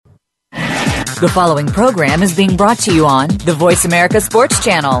The following program is being brought to you on the Voice America Sports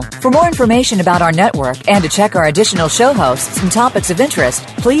Channel. For more information about our network and to check our additional show hosts and topics of interest,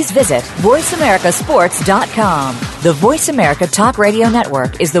 please visit voiceamericasports.com. The Voice America Talk Radio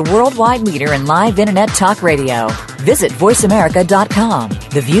Network is the worldwide leader in live Internet talk radio. Visit voiceamerica.com.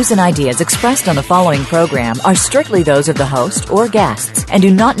 The views and ideas expressed on the following program are strictly those of the host or guests and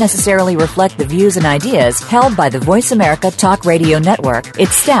do not necessarily reflect the views and ideas held by the Voice America Talk Radio Network,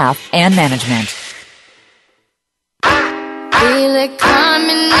 its staff, and management. Feel it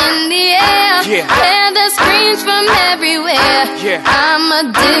coming in the air. Hear the screams from everywhere. I'm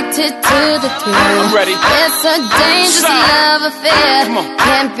addicted to the thrill. I'm ready. It's a dangerous love affair.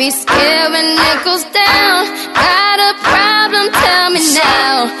 Can't be scared when it goes down. Got a problem? Tell me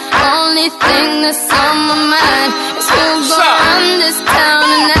now. Only thing that's on my mind is who's gonna run this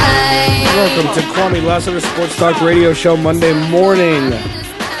town tonight. Welcome to Kwamie Lassiters Sports Talk Radio Show Monday morning.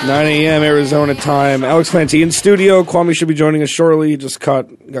 9 a.m. Arizona time. Alex Clancy in studio. Kwamie should be joining us shortly. He just got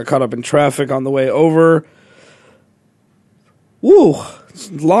caught up in traffic on the way over. Woo! A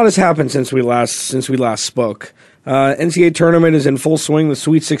lot has happened since we last spoke. NCAA tournament is in full swing. The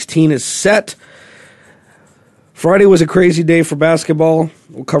Sweet 16 is set. Friday was a crazy day for basketball.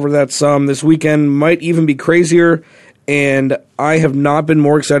 We'll cover that some. This weekend might even be crazier. And I have not been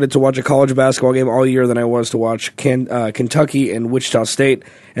more excited to watch a college basketball game all year than I was to watch Kentucky and Wichita State,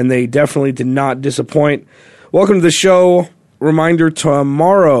 and they definitely did not disappoint. Welcome to the show. Reminder,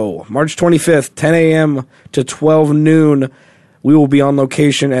 tomorrow, March 25th, 10 a.m. to 12 noon, we will be on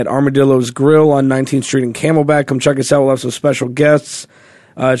location at Armadillo's Grill on 19th Street in Camelback. Come check us out. We'll have some special guests.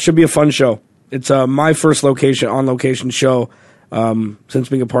 It should be a fun show. It's my first on-location show since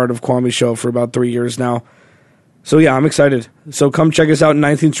being a part of Kwamie's show for about 3 years now. So, yeah, I'm excited. So come check us out in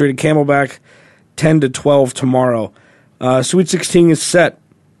 19th Street at Camelback, 10 to 12 tomorrow. Sweet 16 is set.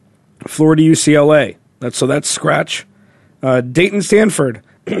 Florida, UCLA. That's scratch. Dayton, Stanford.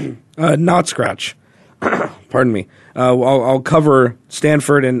 Not scratch. Pardon me. I'll cover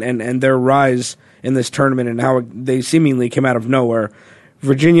Stanford and their rise in this tournament and how they seemingly came out of nowhere.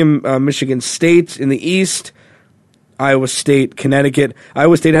 Virginia, Michigan State in the East. Iowa State, Connecticut.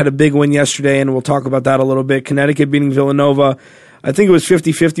 Iowa State had a big win yesterday, and we'll talk about that a little bit. Connecticut beating Villanova. I think it was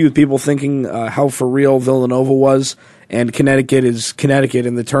 50-50 with people thinking how for real Villanova was, and Connecticut is Connecticut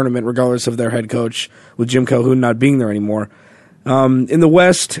in the tournament, regardless of their head coach, with Jim Calhoun not being there anymore. In the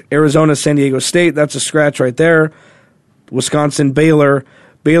West, Arizona, San Diego State. That's a scratch right there. Wisconsin, Baylor.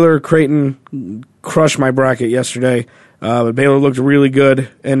 Baylor, Creighton crushed my bracket yesterday, but Baylor looked really good,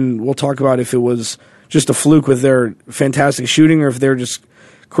 and we'll talk about if it was just a fluke with their fantastic shooting or if they're just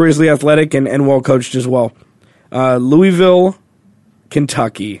crazily athletic and well-coached as well. Louisville,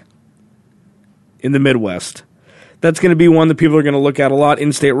 Kentucky in the Midwest. That's going to be one that people are going to look at a lot.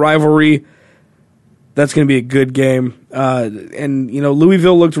 In-state rivalry. That's going to be a good game.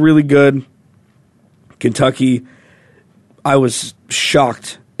 Louisville looked really good. Kentucky, I was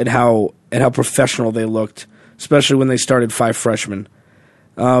shocked at how professional they looked, especially when they started 5 freshmen.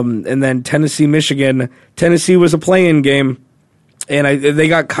 And then Tennessee, Michigan. Tennessee was a play-in game, and they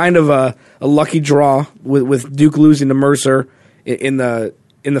got kind of a lucky draw with Duke losing to Mercer in the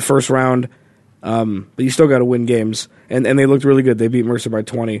first round. But you still got to win games, and they looked really good. They beat Mercer by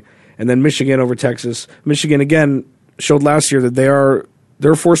 20, and then Michigan over Texas. Michigan again showed last year that they're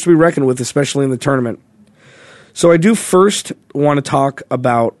a force to be reckoned with, especially in the tournament. So I do first want to talk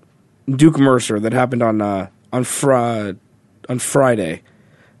about Duke Mercer that happened on Friday.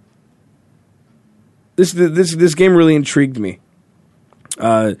 This game really intrigued me.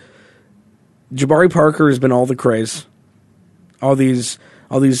 Jabari Parker has been all the craze. All these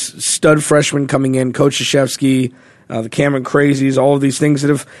stud freshmen coming in, Coach Krzyzewski, the Cameron Crazies, all of these things that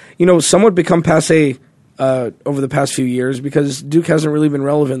have somewhat become passé over the past few years because Duke hasn't really been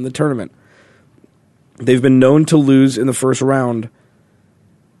relevant in the tournament. They've been known to lose in the first round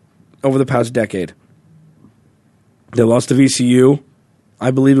over the past decade. They lost to VCU.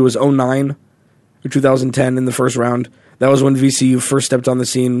 I believe it was 2009 or 2010 in the first round. That was when VCU first stepped on the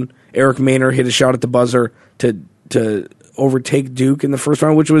scene. Eric Maynor hit a shot at the buzzer to overtake Duke in the first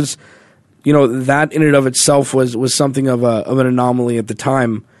round, which was, that in and of itself was something of an anomaly at the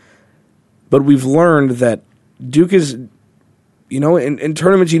time. But we've learned that Duke is, in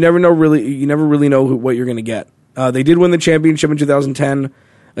tournaments you never really know what you're going to get. They did win the championship in 2010,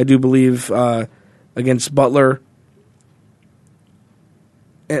 I do believe, against Butler.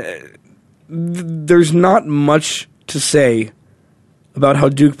 There's not much to say about how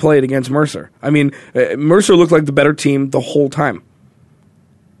Duke played against Mercer. I mean, Mercer looked like the better team the whole time.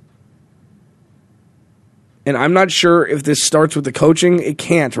 And I'm not sure if this starts with the coaching. It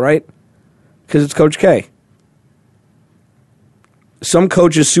can't, right? Because it's Coach K. Some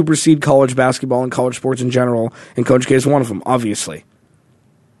coaches supersede college basketball and college sports in general, and Coach K is one of them, obviously.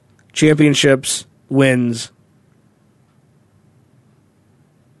 Championships, wins.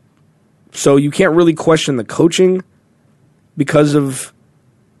 So you can't really question the coaching because of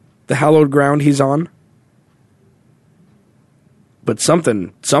the hallowed ground he's on. But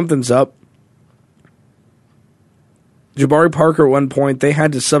something's up. Jabari Parker, at one point, they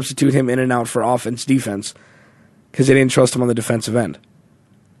had to substitute him in and out for defense, because they didn't trust him on the defensive end.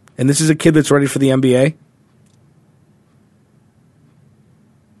 And this is a kid that's ready for the NBA.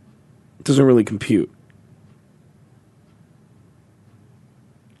 It doesn't really compute.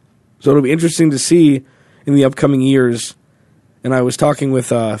 So it'll be interesting to see in the upcoming years, and I was talking with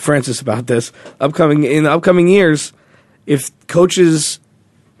Francis about this, in the upcoming years, if coaches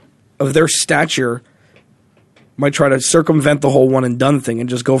of their stature might try to circumvent the whole one-and-done thing and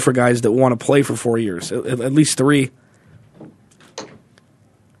just go for guys that want to play for 4 years, at least 3.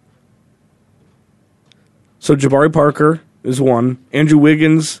 So Jabari Parker is one. Andrew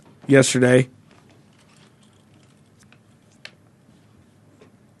Wiggins yesterday.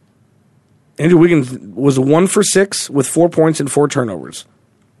 Andrew Wiggins was 1 for 6 with 4 points and 4 turnovers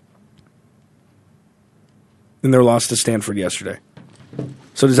in their loss to Stanford yesterday.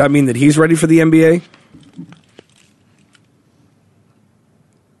 So does that mean that he's ready for the NBA?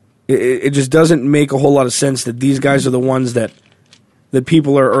 It just doesn't make a whole lot of sense that these guys are the ones that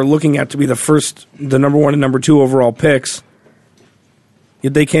people are looking at to be the number 1 and number 2 overall picks,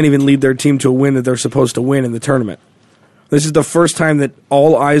 yet they can't even lead their team to a win that they're supposed to win in the tournament. This is the first time that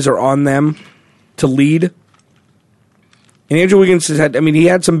all eyes are on them to lead. And Andrew Wiggins he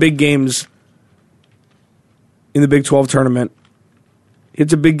had some big games in the Big 12 tournament. He had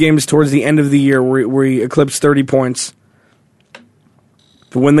some big games towards the end of the year where he eclipsed 30 points.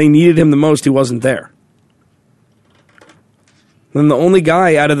 But when they needed him the most, he wasn't there. Then the only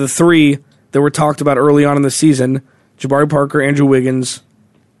guy out of the 3 that were talked about early on in the season, Jabari Parker, Andrew Wiggins,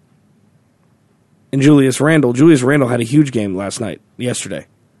 and Julius Randle. Julius Randle had a huge game yesterday,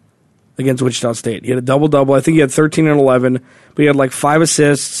 against Wichita State. He had a double-double. I think he had 13 and 11, but he had like 5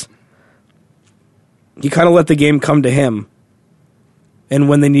 assists. He kind of let the game come to him. And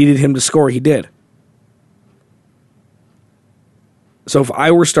when they needed him to score, he did. So if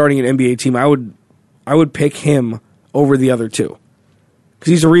I were starting an NBA team, I would pick him over the other 2.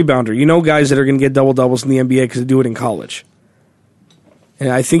 Because he's a rebounder. You know guys that are going to get double-doubles in the NBA because they do it in college. And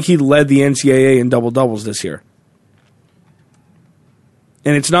I think he led the NCAA in double-doubles this year.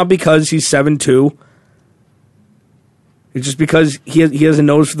 And it's not because he's 7'2". It's just because he has a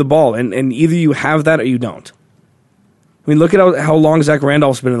nose for the ball. And either you have that or you don't. I mean, look at how long Zach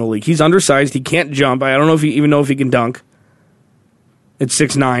Randolph's been in the league. He's undersized. He can't jump. I don't know if he can dunk at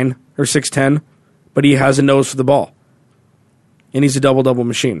 6'9" or 6'10", but he has a nose for the ball. And he's a double-double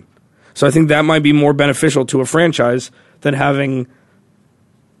machine. So I think that might be more beneficial to a franchise than having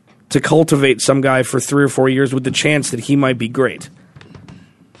to cultivate some guy for 3 or 4 years with the chance that he might be great.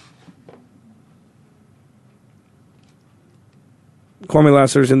 Kwamie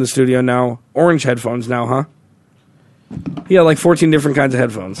Lassiter's in the studio now. Orange headphones now, huh? Yeah, like 14 different kinds of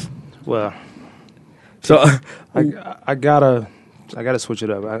headphones. Well, so I gotta switch it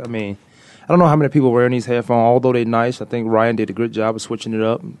up. I mean, I don't know how many people wearing these headphones. Although they're nice, I think Ryan did a good job of switching it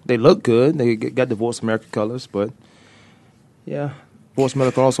up. They look good. They got the Voice America colors, but yeah, Voice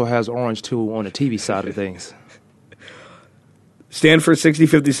America also has orange too on the TV side of things. Stanford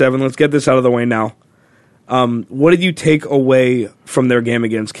 60-57. Let's get this out of the way now. What did you take away from their game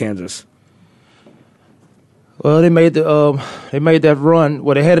against Kansas? Well, they made that run.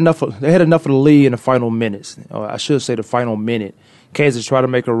 Well, they had enough of the lead in the final minutes. I should say the final minute. Kansas tried to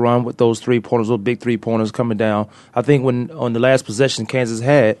make a run with those 3-pointers, those big 3-pointers coming down. I think when on the last possession Kansas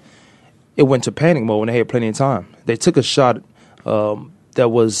had, it went to panic mode when they had plenty of time. They took a shot that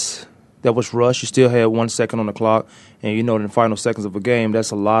was rushed. You still had 1 second on the clock, and in the final seconds of a game,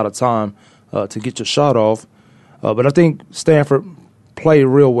 that's a lot of time to get your shot off. But I think Stanford played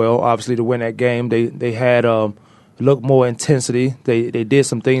real well, obviously, to win that game. They had looked more intensity. They did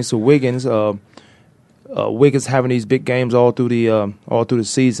some things to Wiggins. Wiggins having these big games all through the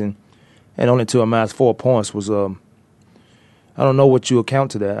season, and only to amass 4 points was I don't know what you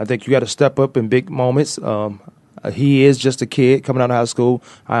account to that. I think you got to step up in big moments. He is just a kid coming out of high school.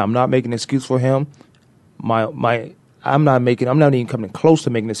 I am not making an excuse for him. I'm not even coming close to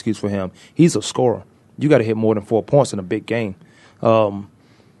making an excuse for him. He's a scorer. You got to hit more than 4 points in a big game. But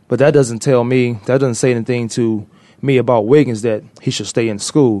that doesn't say anything to me about Wiggins that he should stay in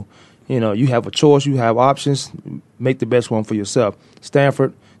school. You have a choice, you have options, make the best one for yourself.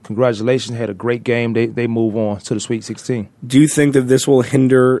 Stanford, congratulations, had a great game. They move on to the Sweet 16. Do you think that this will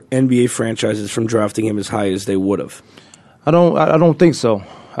hinder NBA franchises from drafting him as high as they would have? I don't think so.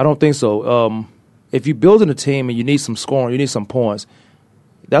 I don't think so. If you're building a team and you need some scoring, you need some points,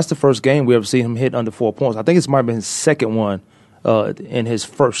 that's the first game we ever seen him hit under 4 points. I think it might have been his second one in his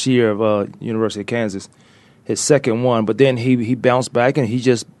first year of University of Kansas, his second one. But then he bounced back and he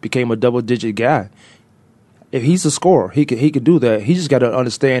just became a double-digit guy. If he's a scorer, he could do that. He just got to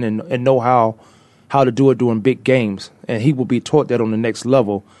understand and know how to do it during big games, and he will be taught that on the next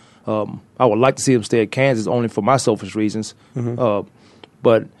level. I would like to see him stay at Kansas only for my selfish reasons,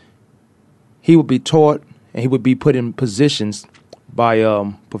 but he would be taught and he would be put in positions by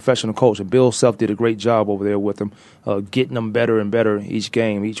professional coach. And Bill Self did a great job over there with him, getting them better and better each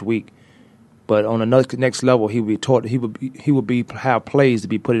game, each week. But on the next level, he would be taught. He would have plays to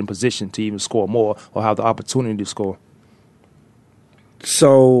be put in position to even score more or have the opportunity to score.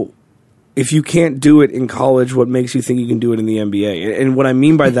 So, if you can't do it in college, what makes you think you can do it in the NBA? And what I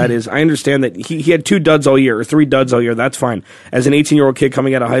mean by that is, I understand that he had 2 duds all year or 3 duds all year. That's fine. As an 18-year-old kid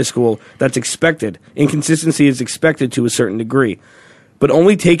coming out of high school, that's expected. Inconsistency is expected to a certain degree. But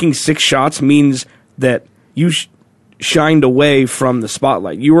only taking 6 shots means that you shined away from the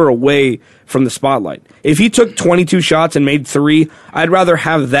spotlight. You were away from the spotlight. If he took 22 shots and made 3, I'd rather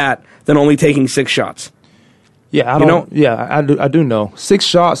have that than only taking 6 shots. Yeah, I do know. 6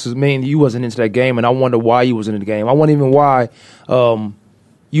 shots mean you wasn't into that game, and I wonder why you wasn't in the game. I wonder even why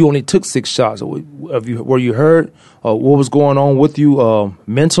you only took 6 shots. Were you hurt? What was going on with you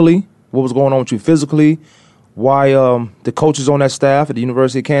mentally? What was going on with you physically? Why the coaches on that staff at the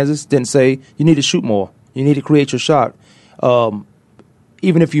University of Kansas didn't say you need to shoot more. You need to create your shot.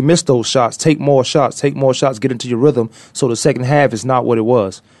 Even if you miss those shots, take more shots, get into your rhythm so the second half is not what it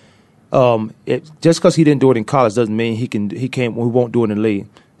was. Just because he didn't do it in college doesn't mean we won't do it in the league.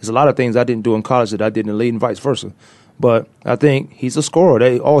 There's a lot of things I didn't do in college that I did in the league and vice versa. But I think he's a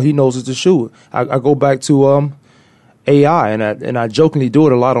scorer. All he knows is to shoot. I go back to AI, and I jokingly do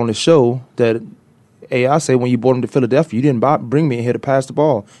it a lot on the show that AI say when you brought him to Philadelphia, you didn't bring me in here to pass the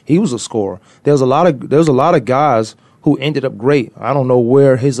ball. He was a scorer. There's a lot of guys who ended up great. I don't know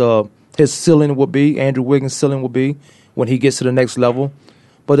where his ceiling would be, Andrew Wiggins' ceiling would be when he gets to the next level.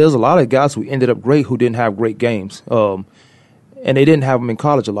 But there's a lot of guys who ended up great who didn't have great games. And they didn't have them in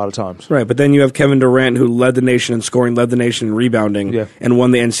college a lot of times. Right, but then you have Kevin Durant, who led the nation in scoring, led the nation in rebounding, and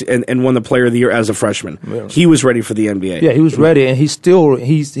won the Player of the Year as a freshman. Yeah. He was ready for the NBA. Yeah, he was ready, and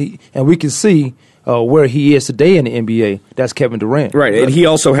and we can see where he is today in the NBA. That's Kevin Durant. Right, and he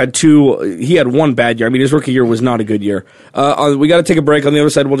also had he had 1 bad year. I mean, his rookie year was not a good year. We got to take a break. On the other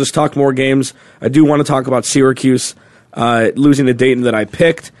side, we'll just talk more games. I do want to talk about Syracuse losing to Dayton that I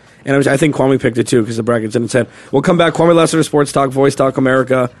picked. And I think Kwamie picked it too because the bracket's in its head. We'll come back. Kwamie Lassiter, Sports Talk, Voice Talk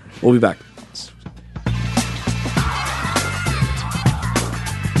America. We'll be back.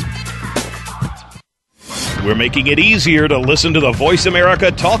 We're making it easier to listen to the Voice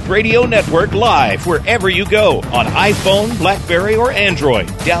America Talk Radio Network live wherever you go on iPhone, BlackBerry, or Android.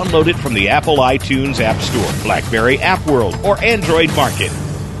 Download it from the Apple iTunes App Store, BlackBerry App World, or Android Market.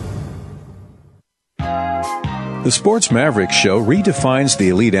 The Sports Mavericks Show redefines the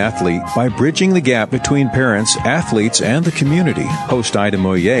elite athlete by bridging the gap between parents, athletes, and the community. Host Ida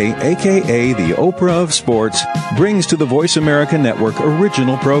Moyer, a.k.a. the Oprah of Sports, brings to the Voice America Network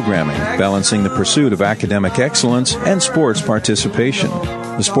original programming, balancing the pursuit of academic excellence and sports participation.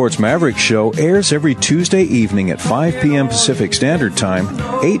 The Sports Mavericks Show airs every Tuesday evening at 5 p.m. Pacific Standard Time,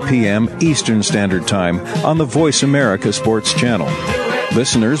 8 p.m. Eastern Standard Time on the Voice America Sports Channel.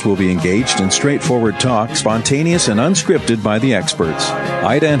 Listeners will be engaged in straightforward talk, spontaneous and unscripted by the experts.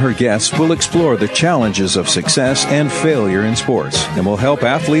 Ida and her guests will explore the challenges of success and failure in sports and will help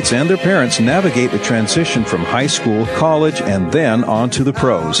athletes and their parents navigate the transition from high school, college, and then on to the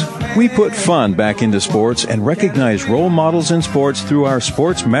pros. We put fun back into sports and recognize role models in sports through our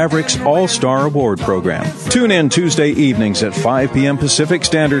Sports Mavericks All-Star Award program. Tune in Tuesday evenings at 5 p.m. Pacific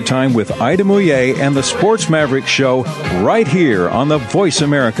Standard Time with Ida Moyer and the Sports Mavericks Show right here on the Voice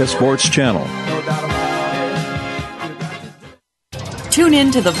America Sports Channel. Tune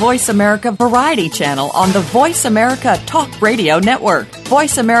in to the Voice America Variety Channel on the Voice America Talk Radio Network.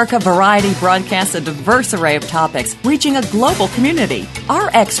 Voice America Variety broadcasts a diverse array of topics, reaching a global community. Our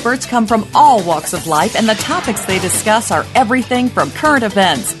experts come from all walks of life, and the topics they discuss are everything from current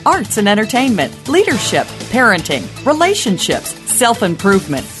events, arts and entertainment, leadership, parenting, relationships,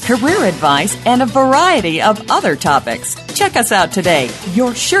 self-improvement, career advice, and a variety of other topics. Check us out today.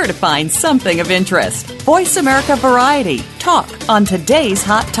 You're sure to find something of interest. Voice America Variety. Talk on today's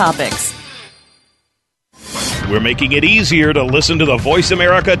hot topics. We're making it easier to listen to the Voice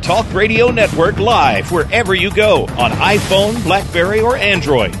America Talk Radio Network live wherever you go on iPhone, BlackBerry, or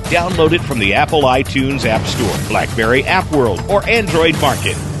Android. Download it from the Apple iTunes App Store, BlackBerry App World, or Android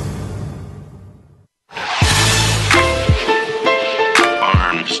Market.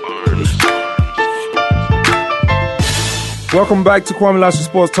 Welcome back to Kwamie Lassiters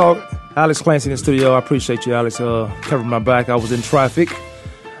Sports Talk. Alex Clancy in the studio. I appreciate you, Alex, covering my back. I was in traffic.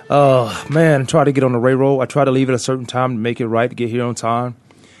 Man, try to get on the railroad. I try to leave at a certain time to make it right, to get here on time.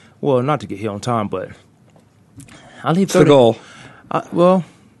 Well, not to get here on time, but I leave 30. What's the goal? Well,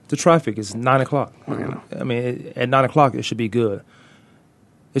 the traffic is 9 o'clock. I mean, at 9 o'clock, it should be good.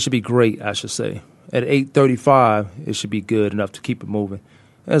 It should be great, I should say. At 8:35, it should be good enough to keep it moving.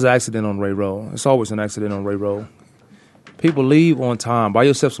 There's an accident on the railroad. It's always an accident on the railroad. People leave on time. Buy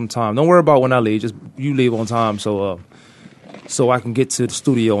yourself some time. Don't worry about when I leave. Just you leave on time so I can get to the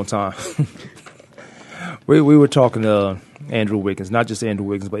studio on time. we were talking to Andrew Wiggins, not just Andrew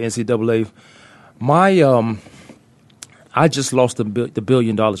Wiggins, but NCAA. I just lost the $1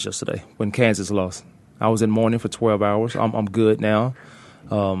 billion yesterday when Kansas lost. I was in mourning for 12 hours. I'm good now.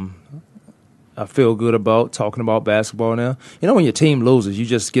 I feel good about talking about basketball now. You know, when your team loses, you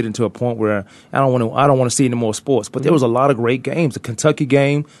just get into a point where I don't want to see any more sports. But there was a lot of great games. The Kentucky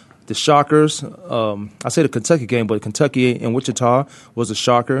game, the Shockers. I say the Kentucky game, but Kentucky in Wichita was a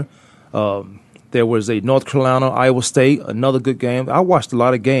shocker. There was a North Carolina, Iowa State, another good game. I watched a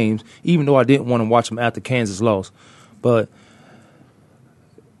lot of games, even though I didn't want to watch them after Kansas lost. But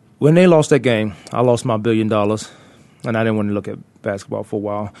when they lost that game, I lost my $1 billion, and I didn't want to look at basketball for a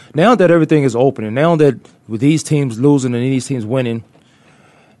while. Now that everything is open, and now that with these teams losing and these teams winning,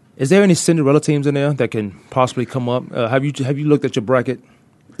 is there any Cinderella teams in there that can possibly come up? Have you looked at your bracket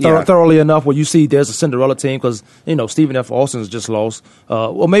thoroughly enough where you see there's a Cinderella team? Because Stephen F. Austin's just lost.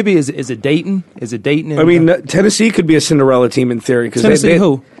 Well, maybe is it Dayton? Is it Dayton? Tennessee could be a Cinderella team in theory. Tennessee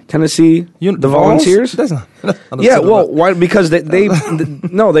who? Tennessee, the Volunteers. That's not yeah, well, why? Because they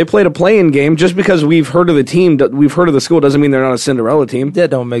played a play-in game. Just because we've heard of the team, we've heard of the school, doesn't mean they're not a Cinderella team. That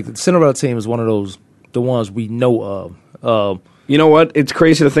don't make the Cinderella team is one of the ones we know of. You know what? It's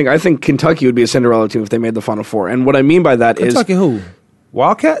crazy to think. I think Kentucky would be a Cinderella team if they made the Final Four. And what I mean by that is Kentucky who?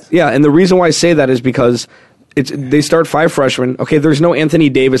 Wildcats? Yeah, and the reason why I say that is because they start 5 freshmen. Okay, there's no Anthony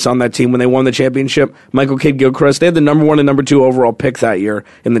Davis on that team when they won the championship. Michael Kidd-Gilchrist, they had the number 1 and number 2 overall pick that year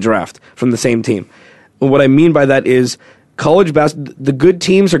in the draft from the same team. And what I mean by that is college basketball, the good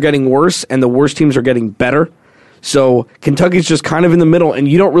teams are getting worse and the worst teams are getting better. So Kentucky's just kind of in the middle, and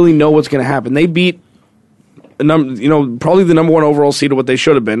you don't really know what's going to happen. They beat probably the number 1 overall seed of what they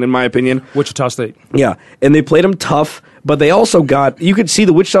should have been, in my opinion. Wichita State. Yeah, and they played them tough, but they also you could see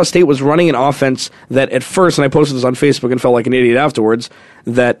the Wichita State was running an offense that at first, and I posted this on Facebook and felt like an idiot afterwards,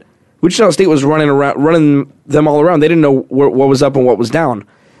 that Wichita State was running them all around. They didn't know what was up and what was down.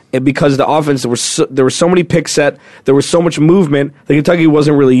 And because the offense, there were so many picks set, there was so much movement that Kentucky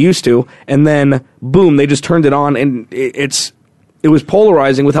wasn't really used to, and then, boom, they just turned it on, and it was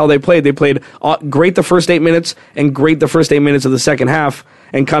polarizing with how they played. They played great the first 8 minutes and great the first 8 minutes of the second half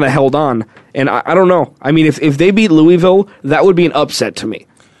and kind of held on. And I don't know. I mean, if they beat Louisville, that would be an upset to me.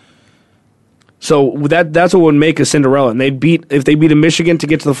 So that's what would make a Cinderella. And if they beat a Michigan to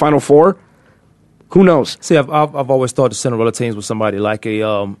get to the Final Four, who knows? See, I've always thought the Cinderella teams was somebody like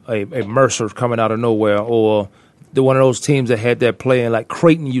a Mercer coming out of nowhere, or one of those teams that had that playing like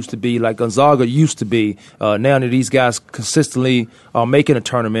Creighton used to be, like Gonzaga used to be. Now that these guys consistently are making the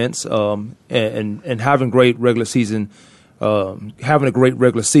tournaments and having great regular season, having a great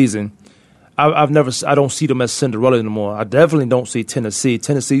regular season, I don't see them as Cinderella anymore. I definitely don't see Tennessee.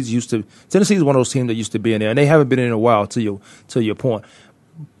 Tennessee is one of those teams that used to be in there, and they haven't been in a while. To your point,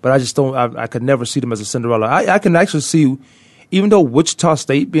 but I just don't. I could never see them as a Cinderella. I can actually see, even though Wichita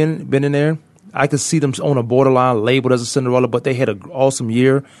State been in there, I could see them on a borderline labeled as a Cinderella, but they had an awesome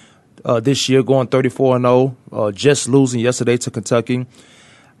year this year, going 34-0, just losing yesterday to Kentucky.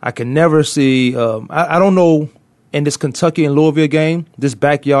 I can never see I don't know, in this Kentucky and Louisville game, this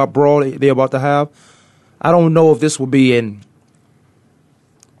backyard brawl they're about to have, I don't know if this will be an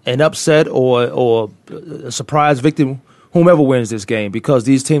upset or a surprise victim, whomever wins this game, because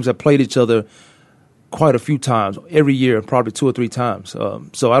these teams have played each other quite a few times, every year, probably 2 or 3 times.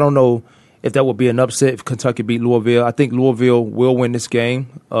 So I don't know if that would be an upset if Kentucky beat Louisville. I think Louisville will win this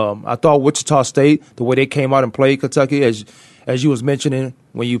game. I thought Wichita State, the way they came out and played Kentucky, as you was mentioning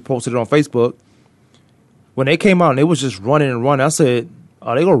when you posted it on Facebook, when they came out and they was just running and running, I said,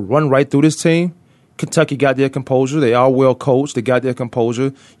 are they going to run right through this team? Kentucky got their composure. They are well coached. They got their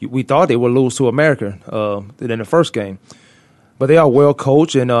composure. We thought they would lose to America in the first game. But they are well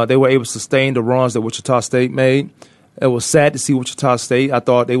coached, and they were able to sustain the runs that Wichita State made. It was sad to see Wichita State. I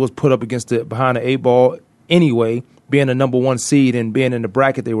thought they was put up against behind the 8-ball anyway, being the number 1 seed and being in the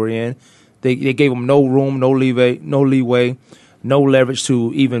bracket they were in. They gave them no room, no leeway, no leverage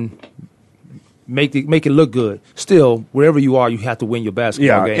to even make it look good. Still, wherever you are, you have to win your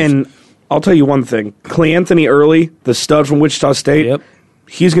basketball games. And I'll tell you one thing. Clay Anthony Early, the stud from Wichita State,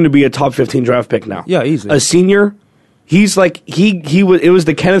 he's going to be a top 15 draft pick now. Yeah, easily. A senior. He's like he was. It was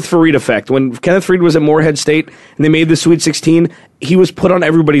the Kenneth Faried effect. When Kenneth Faried was at Morehead State and they made the Sweet 16, he was put on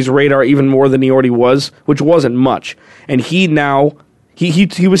everybody's radar even more than he already was, which wasn't much. And he now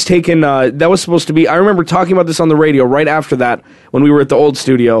he was taken. That was supposed to be. I remember talking about this on the radio right after that when we were at the old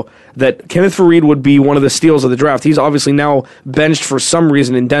studio. That Kenneth Faried would be one of the steals of the draft. He's obviously now benched for some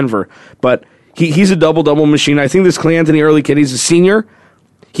reason in Denver, but he's a double machine. I think this Clay Anthony Early kid. He's a senior.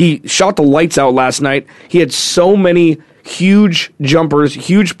 He shot the lights out last night. He had so many huge jumpers,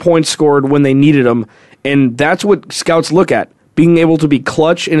 huge points scored when they needed them, and that's what scouts look at, being able to be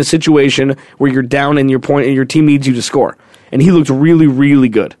clutch in a situation where you're down and your team needs you to score. And he looked really, really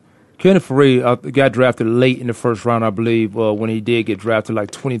good. Kenneth Faried got drafted late in the first round, I believe, when he did get drafted,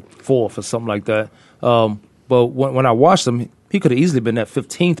 like 24th or something like that. But when I watched him, he could have easily been that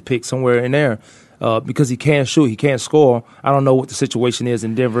 15th pick somewhere in there. Because he can't shoot, he can't score. I don't know what the situation is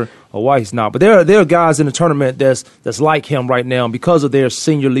in Denver or why he's not. But there are guys in the tournament that's like him right now because of their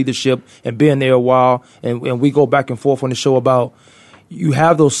senior leadership and being there a while. And we go back and forth on the show about you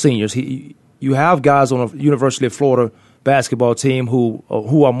have those seniors. You have guys on the University of Florida basketball team who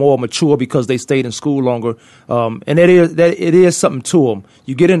are more mature because they stayed in school longer. And it is something to them.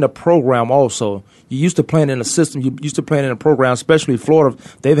 You get in the program also. You used to playing in a system. You used to playing in a program, especially Florida.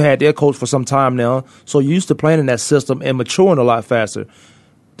 They've had their coach for some time now. So you used to playing in that system and maturing a lot faster.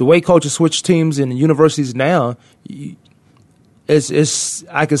 The way coaches switch teams in the universities now,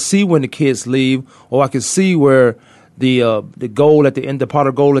 I can see when the kids leave, or I can see where the goal at the end, the pot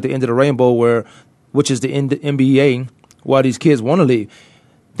of gold at the end of the rainbow, which is the NBA, why these kids want to leave.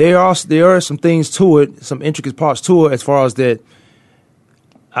 There are some things to it, some intricate parts to it, as far as that.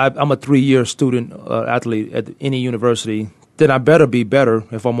 I'm a 3-year student athlete at any university. Then I better be better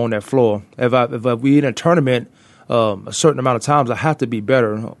if I'm on that floor. If we in a tournament a certain amount of times, I have to be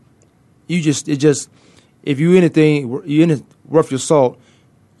better. If you in it worth your salt,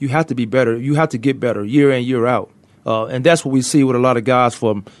 you have to be better. You have to get better year in, year out. And that's what we see with a lot of guys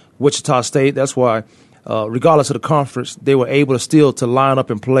from Wichita State. That's why, regardless of the conference, they were able to still to line up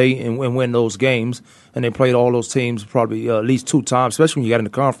and play and win those games. And they played all those teams probably at least 2 times, especially when you got in the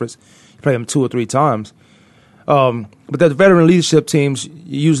conference. You play them 2 or 3 times. But the veteran leadership teams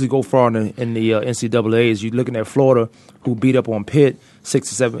usually go far in the NCAAs. You're looking at Florida, who beat up on Pitt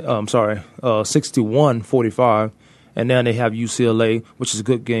 61-45, and now they have UCLA, which is a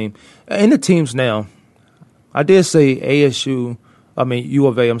good game. In the teams now, I did say ASU will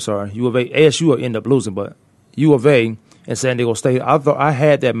end up losing, but U of A and San Diego State, I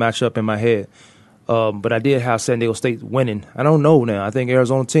had that matchup in my head. But I did have San Diego State winning. I don't know now. I think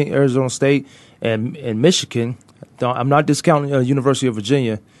Arizona State and Michigan. I'm not discounting University of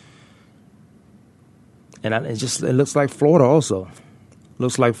Virginia. And it looks like Florida also.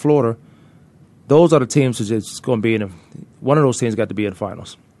 Looks like Florida. Those are the teams that just going to be in one of those teams got to be in the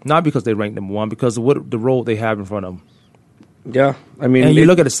finals. Not because they ranked number 1, because of the role they have in front of them. Yeah, I mean, and you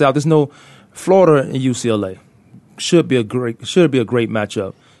look at the South. There's no Florida and UCLA should be a great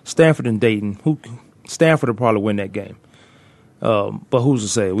matchup. Stanford and Dayton. Stanford will probably win that game. But who's to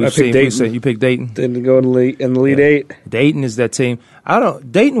say? You pick Dayton. Didn't go in the Elite Eight. Dayton is that team.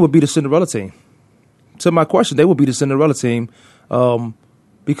 Dayton would be the Cinderella team. To my question, they would be the Cinderella team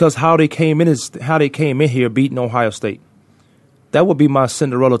because how they came in here beating Ohio State. That would be my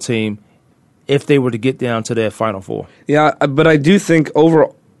Cinderella team if they were to get down to that Final Four. Yeah, but I do think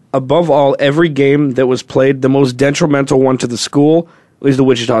above all, every game that was played, the most detrimental one to the school is the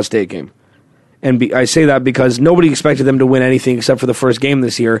Wichita State game. And I say that because nobody expected them to win anything except for the first game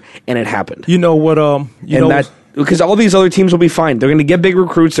this year, and it happened. You know what? Because all these other teams will be fine. They're going to get big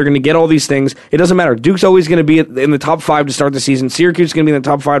recruits. They're going to get all these things. It doesn't matter. Duke's always going to be in the top 5 to start the season. Syracuse is going to be in the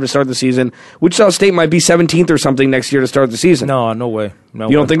top 5 to start the season. Wichita State might be 17th or something next year to start the season. No way.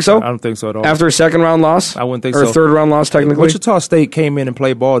 You don't think so? I don't think so at all. After a second-round loss? I wouldn't think so. Or a third-round loss, technically? Wichita State came in and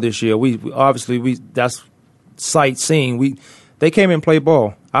played ball this year. That's sightseeing. They came in and played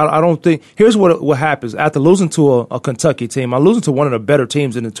ball. I don't think – here's what happens. After losing to a Kentucky team, I'm losing to one of the better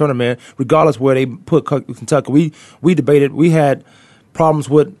teams in the tournament, regardless where they put Kentucky. We debated. We had problems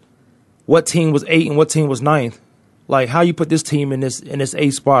with what team was 8 and what team was 9th. Like, how you put this team in this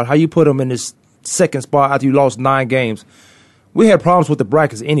 8th spot, how you put them in this second spot after you lost 9 games. we had problems with the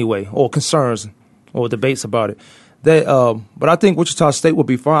brackets anyway, or concerns, or debates about it. But I think Wichita State will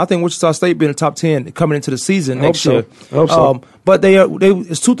be fine. I think Wichita State be in the top 10 coming into the season next year. I hope so. But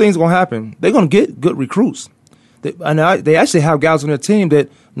it's two things going to happen. They're going to get good recruits. They actually have guys on their team that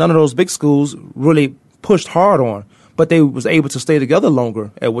none of those big schools really pushed hard on. But they was able to stay together longer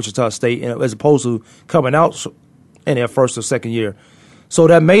at Wichita State as opposed to coming out in their first or second year. So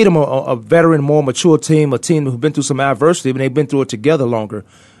that made them a veteran, more mature team, a team who've been through some adversity, and they've been through it together longer.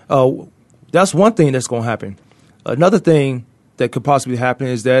 That's one thing that's going to happen. Another thing that could possibly happen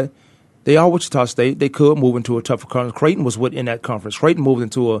is that they are Wichita State. They could move into a tougher conference. Creighton was within that conference. Creighton moved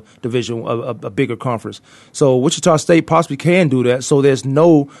into a division, a bigger conference. So Wichita State possibly can do that. So there's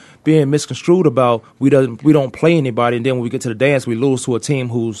no being misconstrued about we don't play anybody, and then when we get to the dance, we lose to a team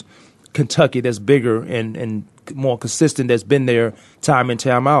who's Kentucky, that's bigger and more consistent, that's been there time in,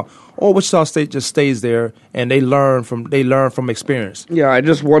 time out. Or Wichita State just stays there and they learn from experience. Yeah, I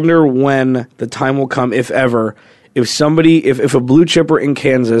just wonder when the time will come, if ever, if a blue chipper in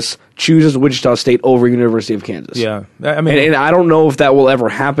Kansas chooses Wichita State over University of Kansas. Yeah, I mean, and I don't know if that will ever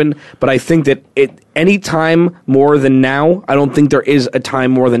happen, but I think that any time more than now, I don't think there is a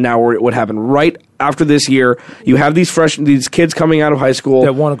time more than now where it would happen. Right after this year, you have these kids coming out of high school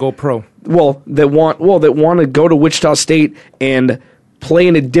that want to go pro. That want to go to Wichita State and play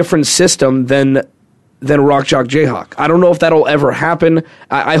in a different system than Rock Chalk Jayhawk. I don't know if that'll ever happen.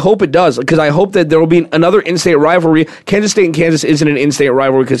 I hope it does, because I hope that there will be another in-state rivalry. Kansas State and Kansas isn't an in-state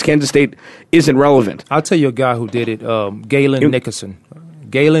rivalry because Kansas State isn't relevant. I'll tell you a guy who did it, Galen Nickerson.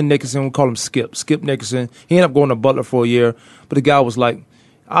 Galen Nickerson, we call him Skip Nickerson. He ended up going to Butler for a year, but the guy was like,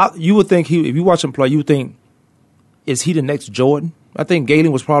 you would think if you watch him play, you would think, is he the next Jordan? I think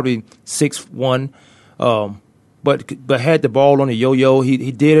Galen was probably 6'1", but had the ball on the yo-yo.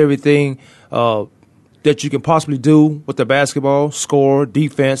 He did everything that you can possibly do with the basketball, score,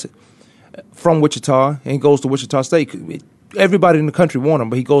 defense, from Wichita, and he goes to Wichita State. Everybody in the country want him,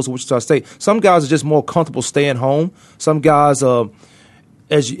 but he goes to Wichita State. Some guys are just more comfortable staying home. Some guys,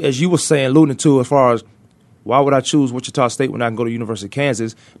 as you were saying, alluding to, as far as why would I choose Wichita State when I can go to University of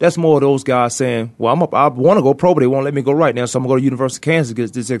Kansas, that's more of those guys saying, well, I want to go pro, but they won't let me go right now, so I'm going to go to University of Kansas,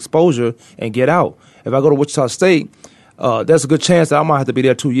 get this exposure, and get out. If I go to Wichita State, there's a good chance that I might have to be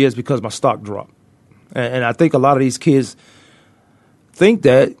there 2 years because my stock dropped. And I think a lot of these kids think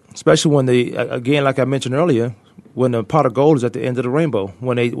that, especially when they, again, like I mentioned earlier, when the pot of gold is at the end of the rainbow,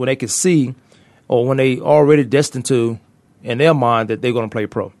 when they can see, or when they already destined to, in their mind, that they're going to play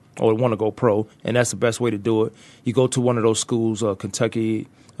pro or want to go pro, and that's the best way to do it. You go to one of those schools, Kentucky,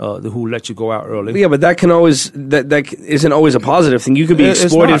 who let you go out early. Yeah, but that isn't always a positive thing. You could be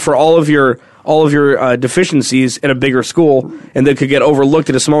exploited for all of your deficiencies in a bigger school, and they could get overlooked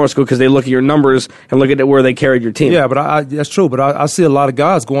at a smaller school because they look at your numbers and look at where they carried your team. Yeah, but that's true. But I see a lot of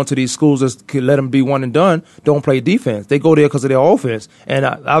guys going to these schools that can let them be one and done, don't play defense. They go there because of their offense, and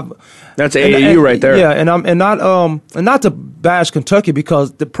that's AAU right there. Yeah, and not to bash Kentucky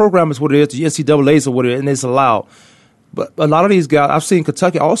because the program is what it is. The NCAA's are what it is, and it's allowed. But a lot of these guys, I've seen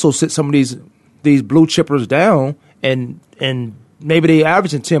Kentucky also sit some of these blue chippers down, and maybe they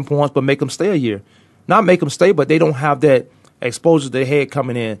averaging 10 points, but make them stay a year. Not make them stay, but they don't have that exposure to their head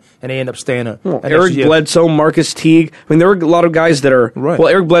coming in, and they end up staying Eric Bledsoe, Marcus Teague. I mean, there are a lot of guys that are right. Well,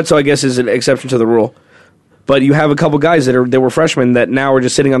 Eric Bledsoe, I guess, is an exception to the rule. But you have a couple guys that were freshmen that now are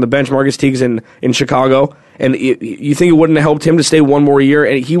just sitting on the bench. Marcus Teague's in Chicago, and you think it wouldn't have helped him to stay one more year,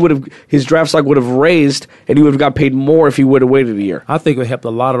 and his draft stock would have raised, and he would have got paid more if he would have waited a year. I think it would help a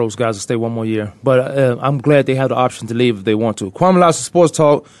lot of those guys to stay one more year, but I'm glad they have the option to leave if they want to. Kwamie Lassiter Sports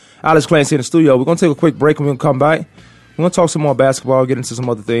Talk. Alex Clancy in the studio. We're going to take a quick break, and we're going to come back. We're going to talk some more basketball, get into some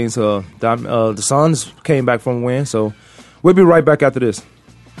other things. The Suns came back from a win, so we'll be right back after this.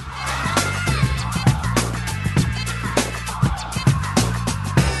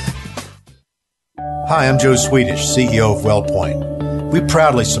 Hi, I'm Joe Swedish, CEO of WellPoint. We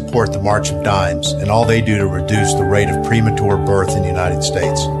proudly support the March of Dimes and all they do to reduce the rate of premature birth in the United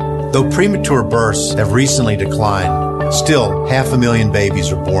States. Though premature births have recently declined, still 500,000 babies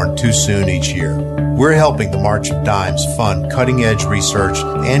are born too soon each year. We're helping the March of Dimes fund cutting-edge research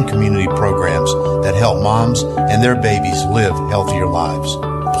and community programs that help moms and their babies live healthier lives.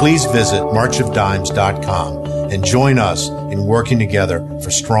 Please visit marchofdimes.com and join us in working together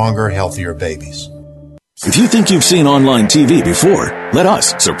for stronger, healthier babies. If you think you've seen online TV before, let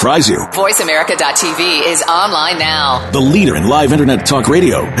us surprise you. VoiceAmerica.tv is online now. The leader in live internet talk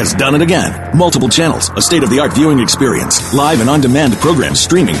radio has done it again. Multiple channels, a state-of-the-art viewing experience, live and on-demand programs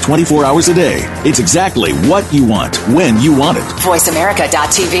streaming 24 hours a day. It's exactly what you want, when you want it.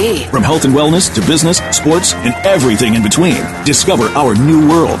 VoiceAmerica.tv. From health and wellness to business, sports, and everything in between. Discover our new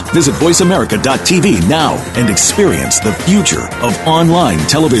world. Visit VoiceAmerica.tv now and experience the future of online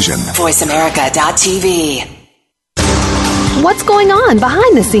television. VoiceAmerica.tv. What's going on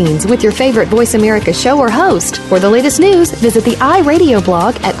behind the scenes with your favorite Voice America show or host? For the latest news, visit the iRadio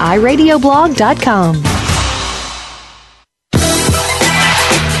blog at iradioblog.com.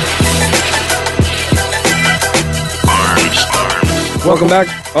 Welcome back.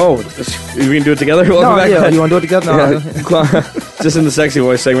 Oh, we can do it together? Welcome back. Yeah, you want to do it together? No. Yeah. Just in the sexy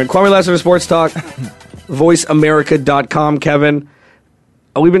voice segment. Kwamie Lassiters Sports Talk, voiceamerica.com. Kevin,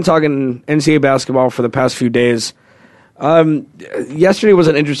 we've been talking NCAA basketball for the past few days. Yesterday was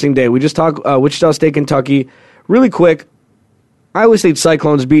an interesting day. We just talked Wichita State, Kentucky. Really quick, Iowa State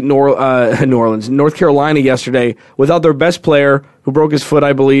Cyclones beat North Carolina yesterday without their best player, who broke his foot,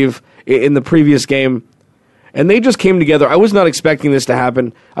 I believe, in the previous game. And they just came together. I was not expecting this to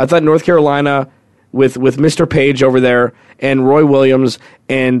happen. I thought North Carolina, with Mr. Page over there and Roy Williams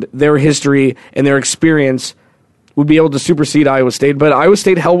and their history and their experience, would be able to supersede Iowa State. But Iowa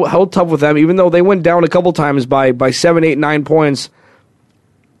State held tough with them, even though they went down a couple times by 7, 8, 9 points.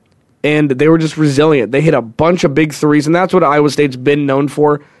 And they were just resilient. They hit a bunch of big threes, and that's what Iowa State's been known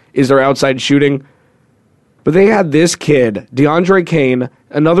for, is their outside shooting. But they had this kid, DeAndre Kane,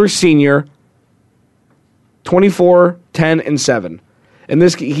 another senior, 24, 10, and 7. And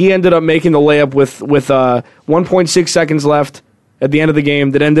he ended up making the layup with 1.6 seconds left at the end of the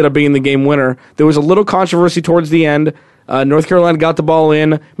game that ended up being the game winner. There was a little controversy towards the end. North Carolina got the ball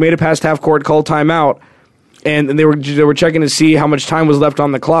in, made it past half court, called timeout, and they were checking to see how much time was left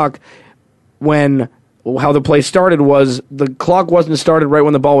on the clock. How the play started was the clock wasn't started right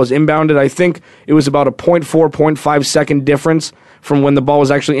when the ball was inbounded. I think it was about a 0.5 second difference from when the ball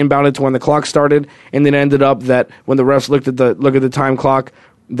was actually inbounded to when the clock started, and then ended up that when the refs looked at the time clock,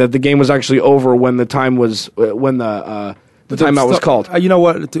 that the game was actually over when the time was the timeout was called. You know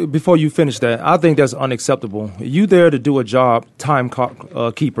what? Before you finish that, I think that's unacceptable. You there to do a job,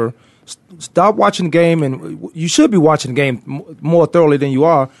 keeper. Stop watching the game, and you should be watching the game more thoroughly than you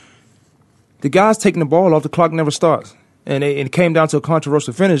are. The guy's taking the ball off, the clock never starts. And it came down to a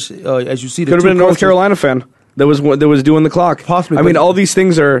controversial finish, as you see. Could have been a North Carolina fan that was doing the clock. Possibly. I mean, all these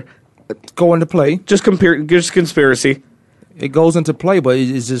things are go into play. Just conspiracy. It goes into play, but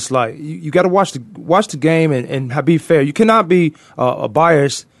it's just like you got to watch the game and be fair. You cannot be a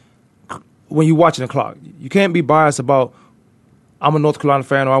bias when you're watching the clock. You can't be biased about I'm a North Carolina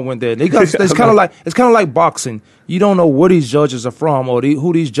fan or I went there. It's kind of like boxing. You don't know where these judges are from or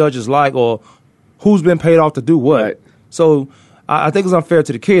who these judges like or who's been paid off to do what. Right. So I think it's unfair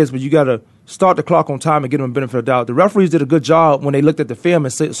to the kids, but you got to start the clock on time and give them the benefit of the doubt. The referees did a good job when they looked at the film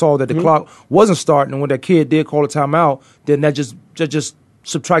and saw that the clock wasn't starting, and when that kid did call a timeout, then that just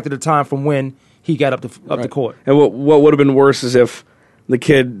subtracted the time from when he got up the court. And what would have been worse is if the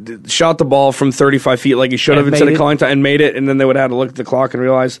kid shot the ball from 35 feet like he should have instead of calling time and made it, and then they would have had to look at the clock and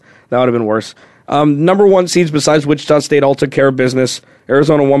realize that would have been worse. Number one seeds besides Wichita State all took care of business.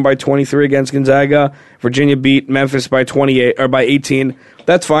 Arizona won by 23 against Gonzaga. Virginia beat Memphis by 28 or by 18.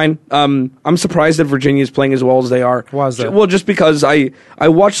 That's fine. I'm surprised that Virginia is playing as well as they are. Why is that? Well, just because I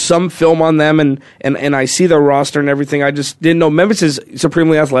watched some film on them and I see their roster and everything. I just didn't know. Memphis is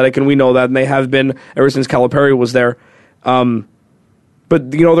supremely athletic, and we know that, and they have been ever since Calipari was there. But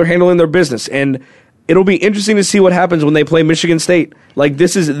they're handling their business, and it'll be interesting to see what happens when they play Michigan State. Like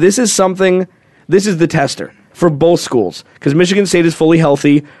this is the tester for both schools because Michigan State is fully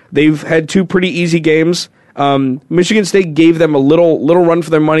healthy. They've had 2 pretty easy games. Michigan State gave them a little run for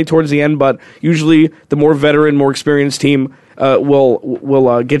their money towards the end, but usually the more veteran, more experienced team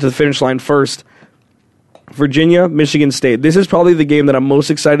will get to the finish line first. Virginia, Michigan State. This is probably the game that I'm most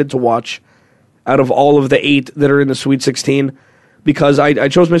excited to watch out of all of the 8 that are in the Sweet 16 because I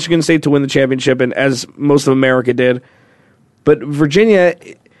chose Michigan State to win the championship, and as most of America did. But Virginia,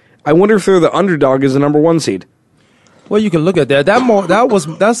 I wonder if they're the underdog as the number 1 seed. Well, you can look at that.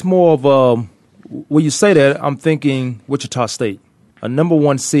 That's more of when you say that, I'm thinking Wichita State, a number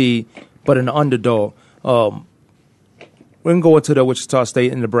 1 seed, but an underdog. We can go into the Wichita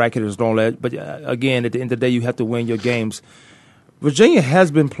State in the bracketers and all that, but again, at the end of the day, you have to win your games. Virginia has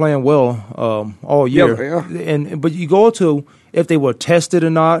been playing well all year, but you go to if they were tested or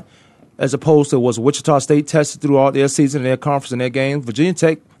not, as opposed to was Wichita State tested throughout their season, their conference, and their games. Virginia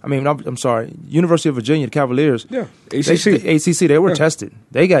Tech I'm sorry, University of Virginia, the Cavaliers. Yeah, ACC. They were tested.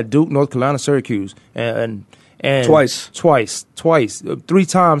 They got Duke, North Carolina, Syracuse, and twice, 3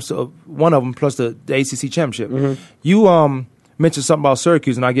 times. One of them plus the ACC championship. You mentioned something about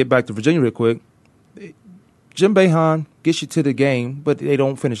Syracuse, and I get back to Virginia real quick. Jim Boeheim gets you to the game, but they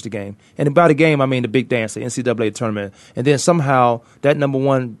don't finish the game. And by the game, I mean the big dance, the NCAA tournament. And then somehow that number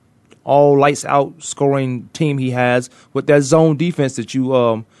one all lights out scoring team he has with that zone defense that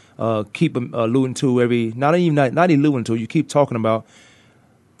you keep alluding to not alluding to, you keep talking about.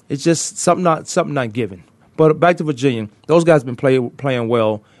 It's just something not given. But back to Virginia, those guys have been playing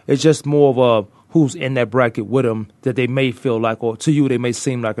well. It's just more of a who's in that bracket with them that they may feel like, or to you they may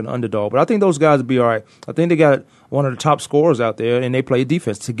seem like an underdog. But I think those guys will be all right. I think they got one of the top scorers out there, and they play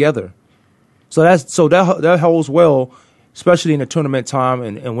defense together. So that holds well, especially in the tournament time,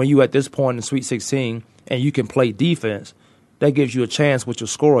 and when you at this point in the Sweet 16 and you can play defense, that gives you a chance with your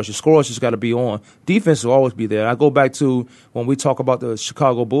scorers. Your scorers just got to be on. Defense will always be there. I go back to when we talk about the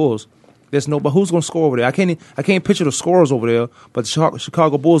Chicago Bulls. There's nobody who's going to score over there. I can't picture the scorers over there, but the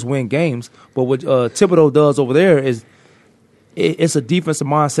Chicago Bulls win games. But what Thibodeau does over there is it's a defensive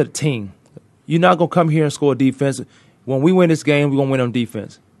mindset team. You're not going to come here and score defense. When we win this game, we're going to win on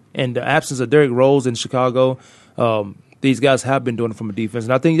defense. And the absence of Derrick Rose in Chicago, these guys have been doing it from a defense.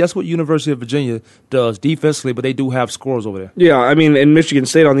 And I think that's what University of Virginia does defensively, but they do have scorers over there. Yeah, I mean, and Michigan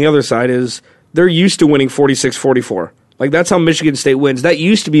State on the other side is they're used to winning 46-44. Like, that's how Michigan State wins. That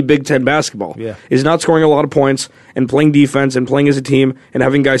used to be Big Ten basketball. Yeah. Is not scoring a lot of points and playing defense and playing as a team and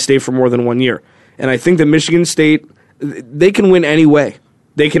having guys stay for more than 1 year. And I think that Michigan State, they can win any way.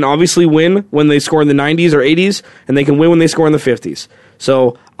 They can obviously win when they score in the 90s or 80s, and they can win when they score in the 50s.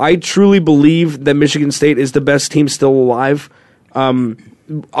 So I truly believe that Michigan State is the best team still alive.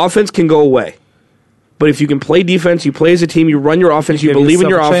 Offense can go away. But if you can play defense, you play as a team, you run your offense, you believe in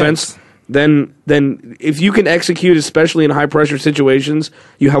your offense, then if you can execute, especially in high-pressure situations,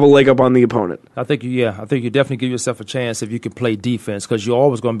 you have a leg up on the opponent. I think you definitely give yourself a chance if you can play defense, because you're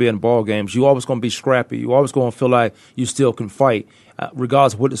always going to be in ball games. You're always going to be scrappy. You're always going to feel like you still can fight,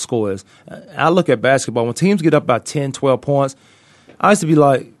 regardless of what the score is. I look at basketball. When teams get up by 10, 12 points, I used to be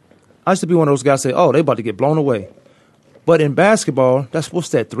one of those guys say, oh, they about to get blown away. But in basketball, what's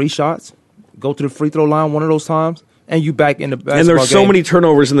that, 3 shots? Go to the free throw line one of those times, and you back in the basketball game. And there's so many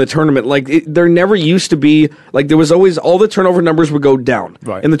turnovers in the tournament. Like, there never used to be, like, there was always, all the turnover numbers would go down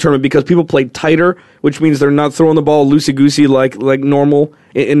in the tournament because people played tighter, which means they're not throwing the ball loosey-goosey like normal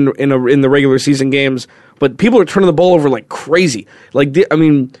in the regular season games. But people are turning the ball over like crazy. Like,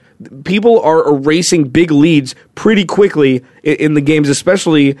 people are erasing big leads pretty quickly in the games,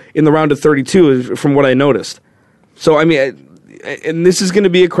 especially in the round of 32, from what I noticed. So, and this is going to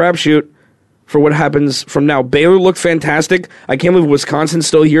be a crapshoot for what happens from now. Baylor looked fantastic. I can't believe Wisconsin's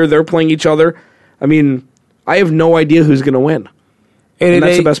still here. They're playing each other. I have no idea who's going to win. And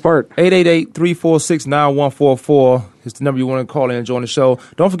that's the best part. 888-346-9144 is the number you want to call in and join the show.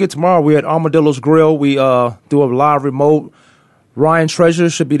 Don't forget, tomorrow we're at Armadillo's Grill. We do a live remote. Ryan Treasure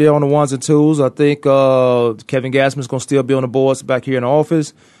should be there on the ones and twos. I think Kevin Gassman's going to still be on the boards back here in the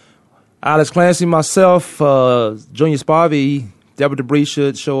office. Alex Clancy, myself, Junior Spivey, Deborah Debris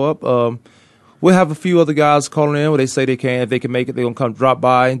should show up. We'll have a few other guys calling in where they say they can. If they can make it, they're going to come drop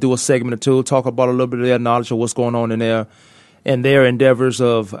by and do a segment or two, talk about a little bit of their knowledge of what's going on in their endeavors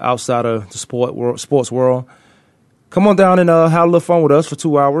of outside of the sports world. Come on down and have a little fun with us for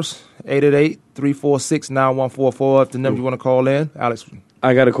 2 hours. 888-346-9144 if the number you want to call in. Alex.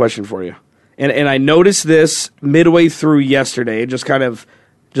 I got a question for you. And I noticed this midway through yesterday. It was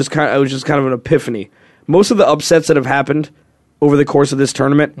just kind of an epiphany. Most of the upsets that have happened over the course of this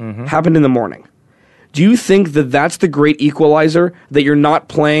tournament happened in the morning. Do you think that that's the great equalizer, that you're not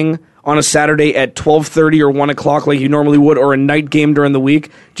playing on a Saturday at 12:30 or 1 o'clock like you normally would, or a night game during the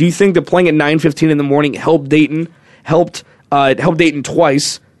week? Do you think that playing at 9:15 in the morning helped Dayton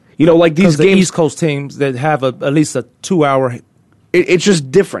twice? You know, like these games, East Coast teams that have at least a 2 hour. It's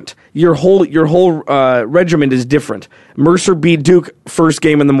just different. Your whole regiment is different. Mercer beat Duke first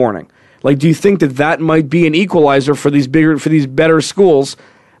game in the morning. Like, do you think that might be an equalizer for these better schools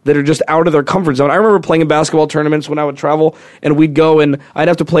that are just out of their comfort zone? I remember playing in basketball tournaments when I would travel, and we'd go and I'd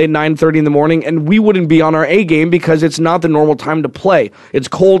have to play at 9:30 in the morning, and we wouldn't be on our A game because it's not the normal time to play. It's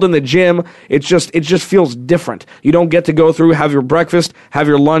cold in the gym. It just feels different. You don't get to go through, have your breakfast, have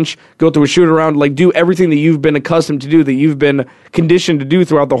your lunch, go through a shoot around, like do everything that you've been accustomed to do, that you've been conditioned to do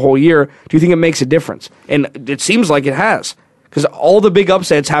throughout the whole year. Do you think it makes a difference? And it seems like it has, because all the big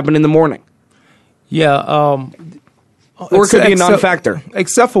upsets happen in the morning. Yeah, or it could be a non-factor.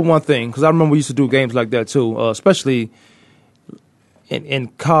 Except for one thing, because I remember we used to do games like that too, especially in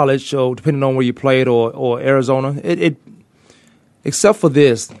college, or depending on where you played, or Arizona, it except for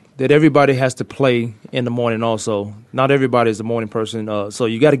this, that everybody has to play in the morning also. Not everybody is a morning person, so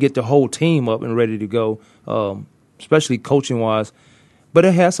you got to get the whole team up and ready to go, especially coaching-wise. But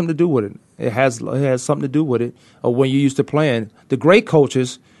it has something to do with it. It has something to do with it when you're used to playing. The great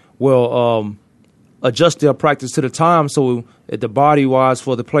coaches will adjust their practice to the time, so the body-wise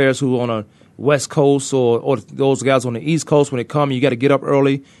for the players who are on a West Coast or those guys on the East Coast, when they come, you got to get up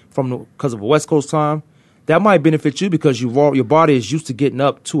early because of West Coast time. That might benefit you because your body is used to getting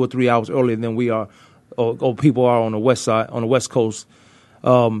up 2 or 3 hours earlier than we are, or people are on the West side, on the West Coast,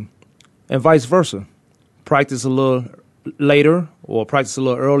 and vice versa. Practice a little later or practice a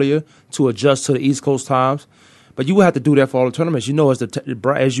little earlier to adjust to the East Coast times. But you will have to do that for all the tournaments. You know,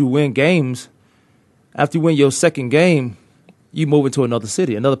 as you win games, after you win your second game, you move into another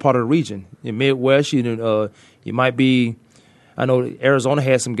city, another part of the region. In Midwest, you might be. I know Arizona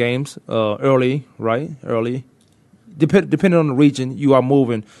had some games early, right? Early, depending on the region, you are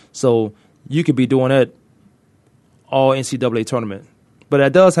moving, so you could be doing that all NCAA tournament. But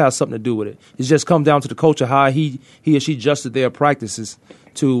that does have something to do with it. It just comes down to the coach of how he or she adjusted their practices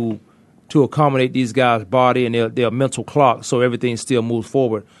to accommodate these guys' body and their mental clock, so everything still moves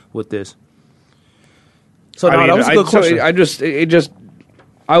forward with this. So that was a good question.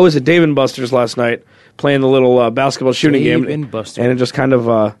 I was at Dave & Buster's last night playing the little basketball shooting game, and it just kind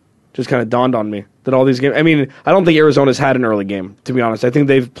of dawned on me that all these games. I mean, I don't think Arizona's had an early game, to be honest. I think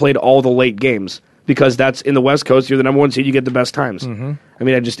they've played all the late games because that's in the West Coast. You're the number one seed, you get the best times. Mm-hmm. I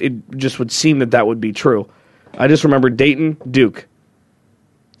mean, it just would seem that would be true. I just remember Dayton, Duke.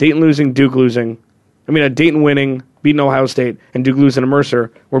 Dayton losing, Duke losing. I mean, Dayton winning, beating Ohio State, and Duke losing to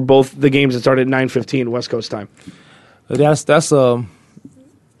Mercer were both the games that started at 9:15 West Coast time.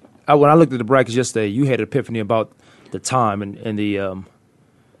 When I looked at the brackets yesterday, you had an epiphany about the time and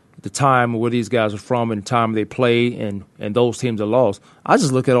the time where these guys are from and the time they play and those teams that lost. I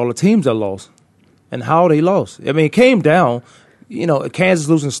just look at all the teams that lost and how they lost. I mean, it came down, Kansas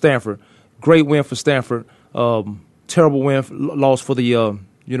losing to Stanford. Great win for Stanford. Terrible loss for the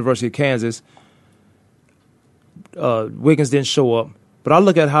University of Kansas. Wiggins didn't show up. But I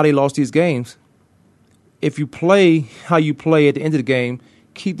look at how they lost these games. If you play how you play at the end of the game,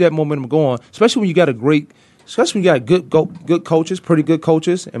 keep that momentum going, especially when you got good coaches, pretty good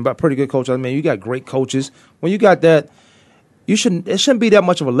coaches, and by pretty good coaches, I mean you got great coaches. When you got that, it shouldn't be that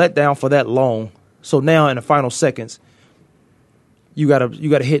much of a letdown for that long. So now in the final seconds, you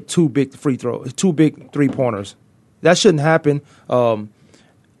gotta hit two big 3-pointers. That shouldn't happen. I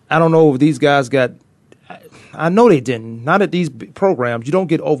don't know if these guys got. I know they didn't. Not at these programs. You don't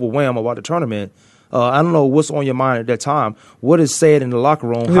get overwhelmed about the tournament. I don't know what's on your mind at that time. What is said in the locker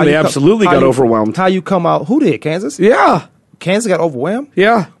room? They absolutely got overwhelmed. How you come out? Who did? Kansas? Yeah. Kansas got overwhelmed?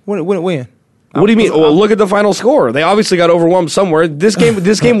 Yeah. When? What do you mean? Well, look at the final score. They obviously got overwhelmed somewhere. This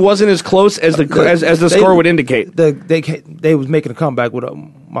game wasn't as close as the score would indicate. They was making a comeback.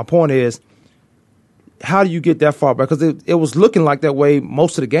 My point is, how do you get that far back? Because it was looking like that way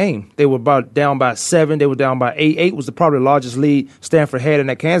most of the game. They were about down by 7. They were down by 8. 8 was probably the largest lead Stanford had in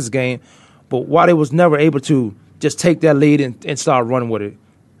that Kansas game. But why they was never able to just take that lead and start running with it.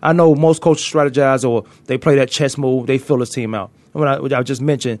 I know most coaches strategize or they play that chess move. They fill this team out. What I just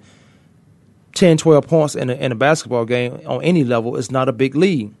mentioned, 10, 12 points in a basketball game on any level is not a big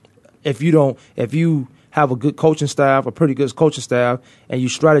lead. If you have a good coaching staff, a pretty good coaching staff, and you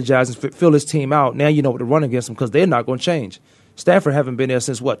strategize and fill this team out, now you know what to run against them because they're not going to change. Stanford haven't been there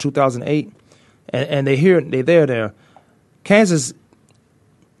since, 2008? And they're there. Kansas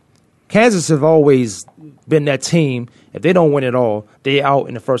have always been that team. If they don't win it all, they're out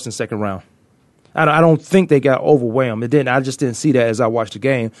in the first and second round. I don't think they got overwhelmed. I just didn't see that as I watched the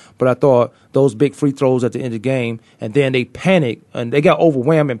game. But I thought those big free throws at the end of the game, and then they panicked, and they got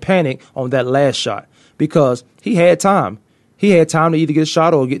overwhelmed and panicked on that last shot because he had time. He had time to either get a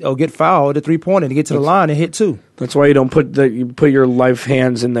shot or get fouled at 3-pointer and get to the line and hit 2. That's why you don't put your life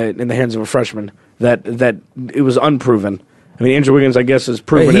hands in the hands of a freshman. That it was unproven. I mean, Andrew Wiggins, I guess, is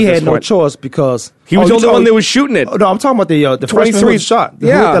proven. He at this had no choice because he was the only one that was shooting it. No, I'm talking about the freshman who shot. Who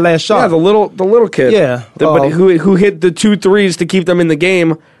hit the last shot. Yeah, the little kid. Yeah, but who hit the 2 threes to keep them in the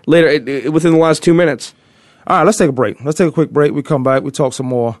game later within the last 2 minutes. All right, let's take a break. Let's take a quick break. We come back. We talk some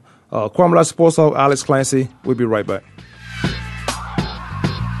more. Kwamie, Lassiters Sports Talk, Alex Clancy. We'll be right back.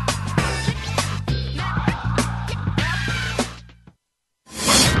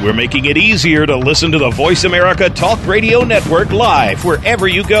 We're making it easier to listen to the Voice America Talk Radio Network live wherever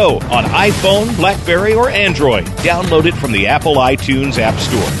you go on iPhone, BlackBerry, or Android. Download it from the Apple iTunes App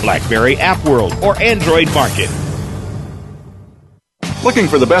Store, BlackBerry App World, or Android Market. Looking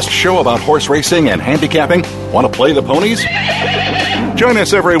for the best show about horse racing and handicapping? Want to play the ponies? Join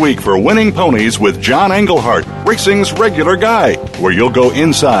us every week for Winning Ponies with John Englehart, racing's regular guy, where you'll go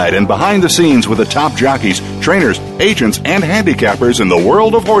inside and behind the scenes with the top jockeys, trainers, agents, and handicappers in the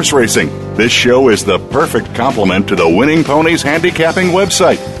world of horse racing. This show is the perfect complement to the Winning Ponies handicapping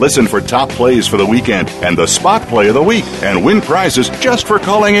website. Listen for top plays for the weekend and the spot play of the week, and win prizes just for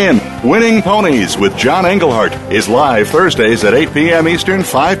calling in. Winning Ponies with John Englehart is live Thursdays at 8 p.m. Eastern,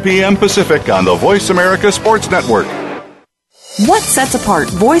 5 p.m. Pacific on the Voice America Sports Network. What sets apart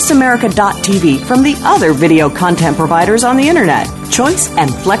VoiceAmerica.tv from the other video content providers on the Internet? Choice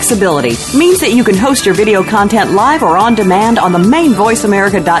and flexibility means that you can host your video content live or on demand on the main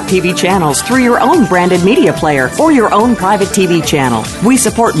VoiceAmerica.tv channels through your own branded media player or your own private TV channel. We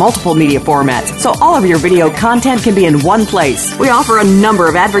support multiple media formats, so all of your video content can be in one place. We offer a number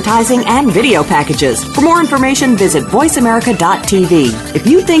of advertising and video packages. For more information, visit VoiceAmerica.tv. If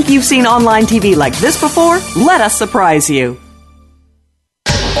you think you've seen online TV like this before, let us surprise you.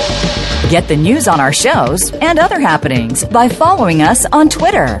 Get the news on our shows and other happenings by following us on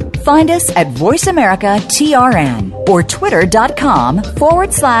Twitter. Find us at VoiceAmericaTRN or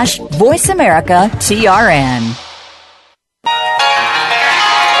twitter.com/VoiceAmericaTRN.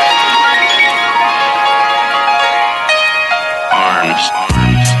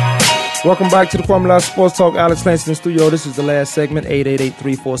 Welcome back to the Kwamie Live Sports Talk. Alex Lansing in the studio. This is the last segment,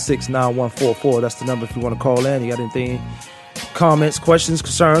 888-346-9144. That's the number if you want to call in. You got anything, comments, questions,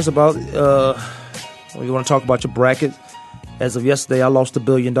 concerns about, you want to talk about your bracket. As of yesterday, I lost $1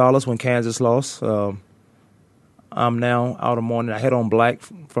 billion when Kansas lost. I'm now out of mourning. I had on black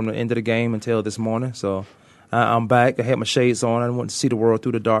from the end of the game until this morning. So I'm back. I had my shades on. I didn't want to see the world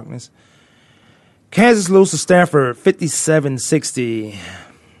through the darkness. Kansas loses to Stanford 57-60.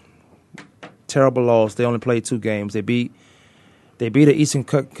 Terrible loss. They only played 2 games. They beat an Eastern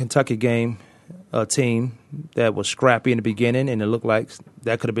Kentucky team that was scrappy in the beginning, and it looked like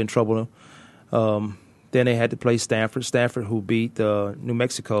that could have been trouble. Then they had to play Stanford, who beat New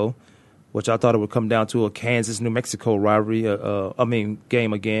Mexico, which I thought it would come down to a Kansas-New Mexico rivalry.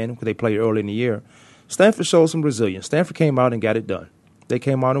 Game again, because they played early in the year. Stanford showed some resilience. Stanford came out and got it done. They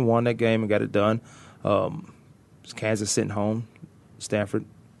came out and won that game and got it done. Kansas sitting home. Stanford,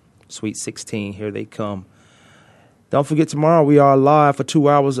 Sweet 16, here they come. Don't forget, tomorrow we are live for 2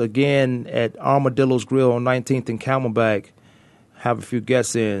 hours again at Armadillo's Grill on 19th and Camelback. Have a few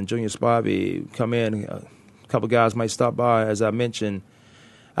guests in. Junior Spivey, come in. A couple guys might stop by, as I mentioned.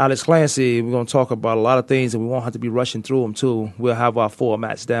 Alex Clancy, we're going to talk about a lot of things, and we won't have to be rushing through them, too. We'll have our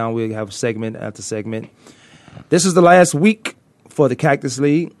formats down. We'll have segment after segment. This is the last week for the Cactus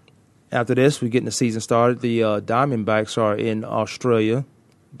League. After this, we're getting the season started. The Diamondbacks are in Australia.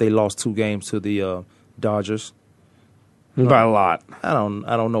 They lost 2 games to the Dodgers. By a lot. I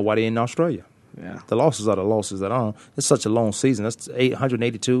don't know why they're in Australia. Yeah. The losses are the losses. It's such a long season. That's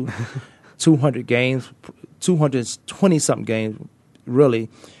 882, 200 games, 220-something games, really,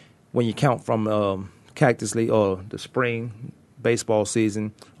 when you count from Cactus League or the spring baseball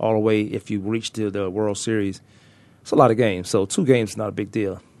season all the way if you reach to the World Series. It's a lot of games. So 2 games is not a big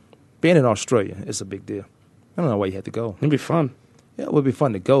deal. Being in Australia is a big deal. I don't know why you had to go. It'd be fun. Yeah, it would be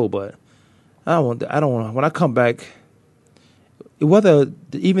fun to go, but I don't want. When I come back,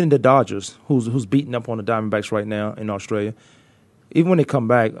 even the Dodgers, who's beating up on the Diamondbacks right now in Australia, even when they come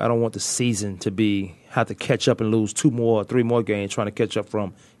back, I don't want the season to have to catch up and lose 2 more, 3 more games trying to catch up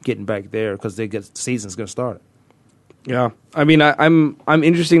from getting back there because the season's going to start. Yeah, I mean, I'm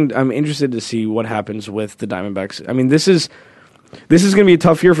interested to see what happens with the Diamondbacks. I mean, this is going to be a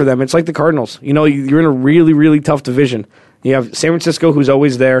tough year for them. It's like the Cardinals. You know, you're in a really, really tough division. You have San Francisco, who's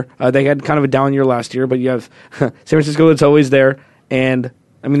always there. They had kind of a down year last year, but you have San Francisco that's always there. And,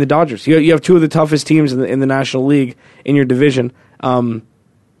 I mean, the Dodgers. You have 2 of the toughest teams in the National League in your division.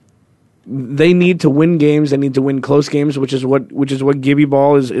 They need to win games. They need to win close games, which is what Gibby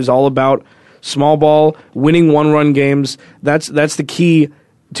ball is all about. Small ball, winning 1-run games. That's the key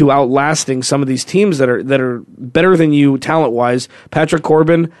to outlasting some of these teams that are better than you talent-wise. Patrick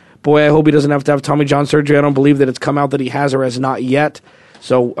Corbin, boy, I hope he doesn't have to have Tommy John surgery. I don't believe that it's come out that he has or has not yet.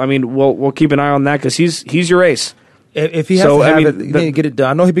 So, I mean, we'll keep an eye on that because he's your ace. If he has to have it, he need to get it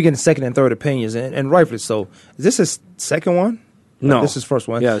done. I know he'll be getting second and third opinions, and rightfully so. Is this his second one? No. This is his first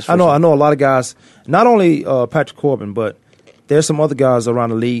one. Yeah, I know a lot of guys, not only Patrick Corbin, but there's some other guys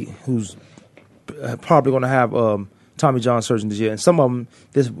around the league who's probably going to have Tommy John surgery this year, and some of them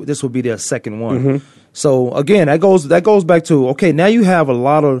this will be their second one. Mm-hmm. So again, that goes back to, okay, now you have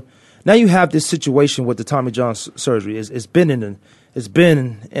this situation with the Tommy John surgery. It's been in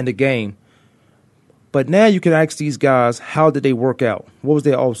the game. But now you can ask these guys, how did they work out? What was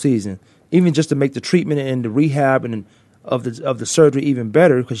their off season? Even just to make the treatment and the rehab and of the surgery even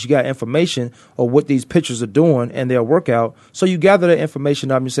better, because you got information of what these pitchers are doing and their workout. So you gather that information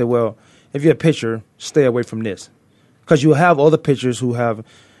up and you say, well, if you're a pitcher, stay away from this. Because you have other pitchers who have,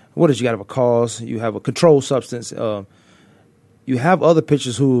 you have a cause, you have a controlled substance. You have other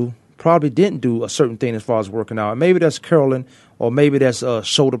pitchers who probably didn't do a certain thing as far as working out. Maybe that's curling, or maybe that's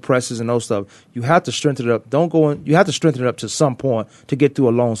shoulder presses and those stuff. You have to strengthen it up. You have to strengthen it up to some point to get through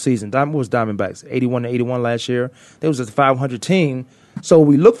a long season. What was Diamondbacks? 81 last year. They was a 500 team. So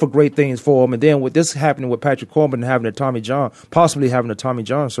we look for great things for them. And then with this happening with Patrick Corbin having possibly having a Tommy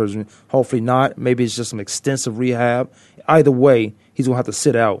John surgery, hopefully not. Maybe it's just some extensive rehab. Either way, he's going to have to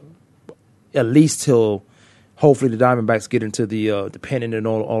sit out at least till hopefully the Diamondbacks get into the dependent and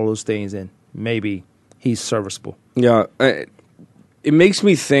all those things, and maybe he's serviceable. Yeah. It makes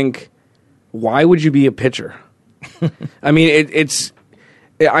me think, why would you be a pitcher? I mean,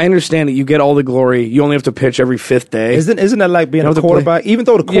 I understand that you get all the glory. You only have to pitch every fifth day. Isn't that like being a quarterback? Even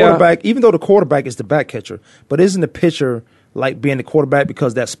though the quarterback is the back catcher, but isn't the pitcher like being the quarterback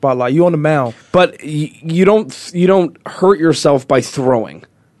because that spotlight? You on the mound, but you don't hurt yourself by throwing.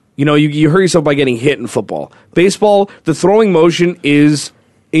 You hurt yourself by getting hit in football. Baseball, the throwing motion is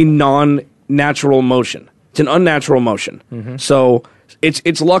a non-natural motion. It's an unnatural motion. Mm-hmm. So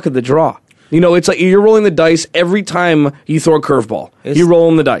it's luck of the draw. It's like you're rolling the dice every time you throw a curveball. You're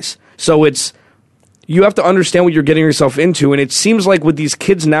rolling the dice. So you have to understand what you're getting yourself into, and it seems like with these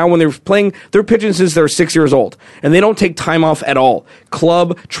kids now, when they're playing, they're pitching since they're 6 years old, and they don't take time off at all.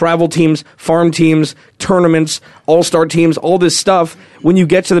 Club, travel teams, farm teams, tournaments, all-star teams, all this stuff. When you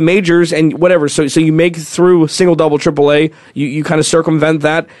get to the majors and whatever, so you make it through single, double, AAA, you kind of circumvent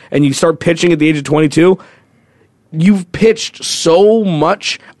that, and you start pitching at the age of 22, you've pitched so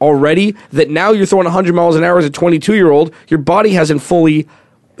much already that now you're throwing 100 miles an hour as a 22-year-old. Your body hasn't fully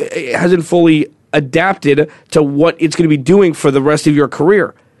adapted to what it's going to be doing for the rest of your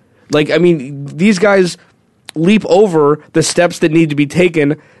career. These guys leap over the steps that need to be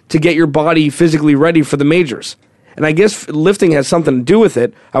taken to get your body physically ready for the majors. And I guess lifting has something to do with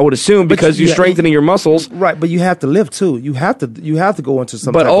it, I would assume, because you're strengthening your muscles. Right, but you have to lift too. You have to go into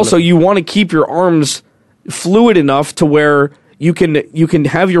some. But also, you want to keep your arms fluid enough to where you can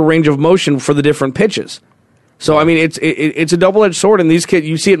have your range of motion for the different pitches. So I mean, it's a double-edged sword, and these kids,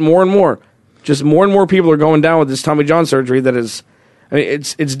 you see it more and more. Just more and more people are going down with this Tommy John surgery that is,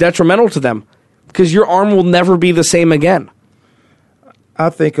 it's detrimental to them because your arm will never be the same again.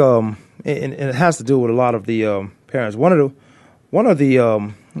 I think, and it has to do with a lot of the parents. One of the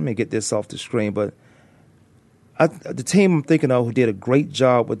let me get this off the screen, but the team I'm thinking of who did a great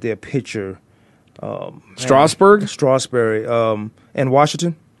job with their pitcher, Strasburg, in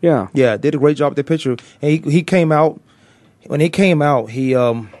Washington. Yeah, did a great job with their pitcher. And he came out. When he came out, he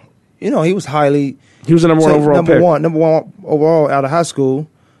was highly. He was the number one overall pick. Number one overall out of high school.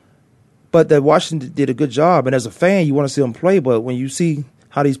 But that Washington did a good job, and as a fan, you want to see him play. But when you see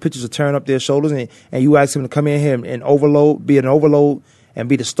how these pitchers are tearing up their shoulders, and you ask him to come in here and overload, be an overload, and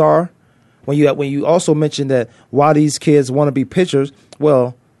be the star. When you also mentioned that why these kids want to be pitchers,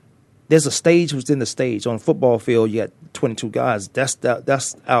 well, there's a stage within the stage. On a football field, you got 22 guys. That's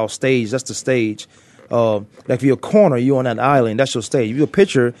our stage. That's the stage. Like if you're a corner, you're on that island. That's your stage. If you're a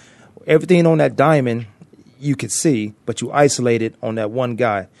pitcher, everything on that diamond you can see, but you isolate it on that one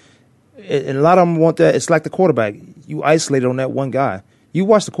guy. And a lot of them want that. It's like the quarterback. You isolate it on that one guy. You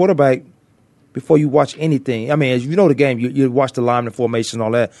watch the quarterback before you watch anything. I mean, as you know the game, you watch the lineman formation and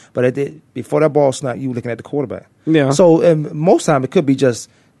all that. But before that ball snap, you looking at the quarterback. Yeah. So most time it could be just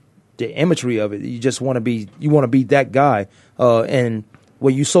the imagery of it. You just want to be that guy. And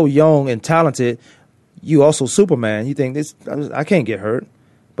when you're so young and talented, you also Superman. You think I can't get hurt.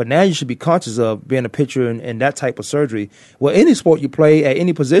 But now you should be conscious of being a pitcher and that type of surgery. Well, any sport you play at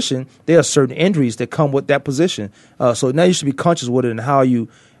any position, there are certain injuries that come with that position. So now you should be conscious with it and how you.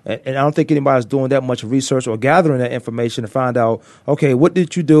 And I don't think anybody's doing that much research or gathering that information to find out, okay, what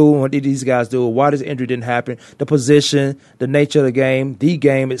did you do? What did these guys do? Why this injury didn't happen? The position, the nature of the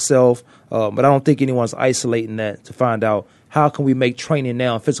game itself. But I don't think anyone's isolating that to find out how can we make training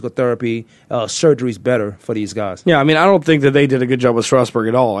now, physical therapy, surgeries better for these guys. Yeah, I mean, I don't think that they did a good job with Strasburg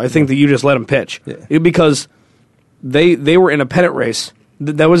at all. I think that you just let them pitch. Yeah. Because they were in a pennant race.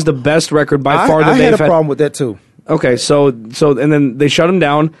 That was the best record by far that they've had. I had a problem with that too. Okay, so and then they shut him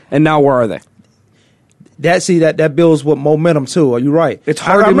down, and now where are they? That builds with momentum too. Are you right? It's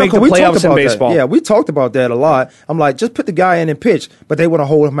hard to make the playoffs in baseball. Yeah, we talked about that a lot. I'm like, just put the guy in and pitch, but they want to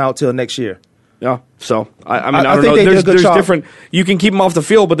hold him out till next year. Yeah. So I mean, I don't think know. they did a good There's job. different. You can keep him off the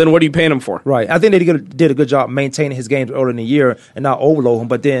field, but then what are you paying him for? Right. I think they did a good job maintaining his games early in the year and not overload him,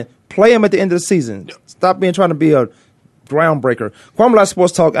 but then play him at the end of the season. Stop trying to be a groundbreaker. Kwamie Lassiter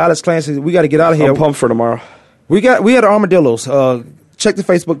Sports Talk, Alex Clancy, we got to get out of here. I'm pumped for tomorrow. We had armadillos. Check the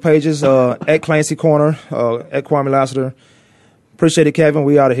Facebook pages at Clancy Corner, at Kwamie Lassiter. Appreciate it, Kevin.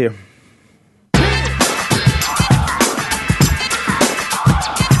 We out of here.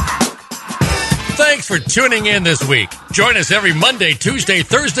 Thanks for tuning in this week. Join us every Monday, Tuesday,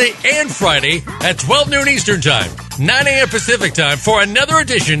 Thursday, and Friday at 12 noon Eastern Time, 9 a.m. Pacific Time for another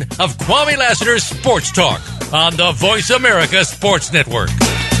edition of Kwamie Lassiter's Sports Talk on the Voice America Sports Network.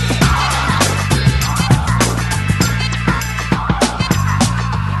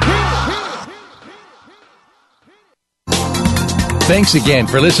 Thanks again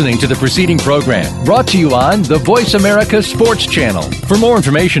for listening to the preceding program, brought to you on the Voice America Sports Channel. For more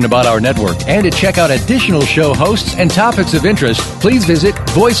information about our network and to check out additional show hosts and topics of interest, please visit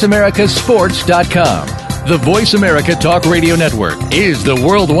voiceamericasports.com. The Voice America Talk Radio Network is the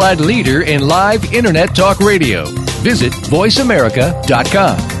worldwide leader in live Internet talk radio. Visit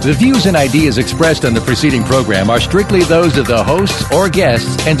voiceamerica.com. The views and ideas expressed on the preceding program are strictly those of the hosts or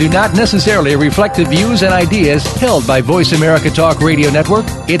guests and do not necessarily reflect the views and ideas held by Voice America Talk Radio Network,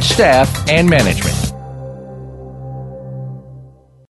 its staff, and management.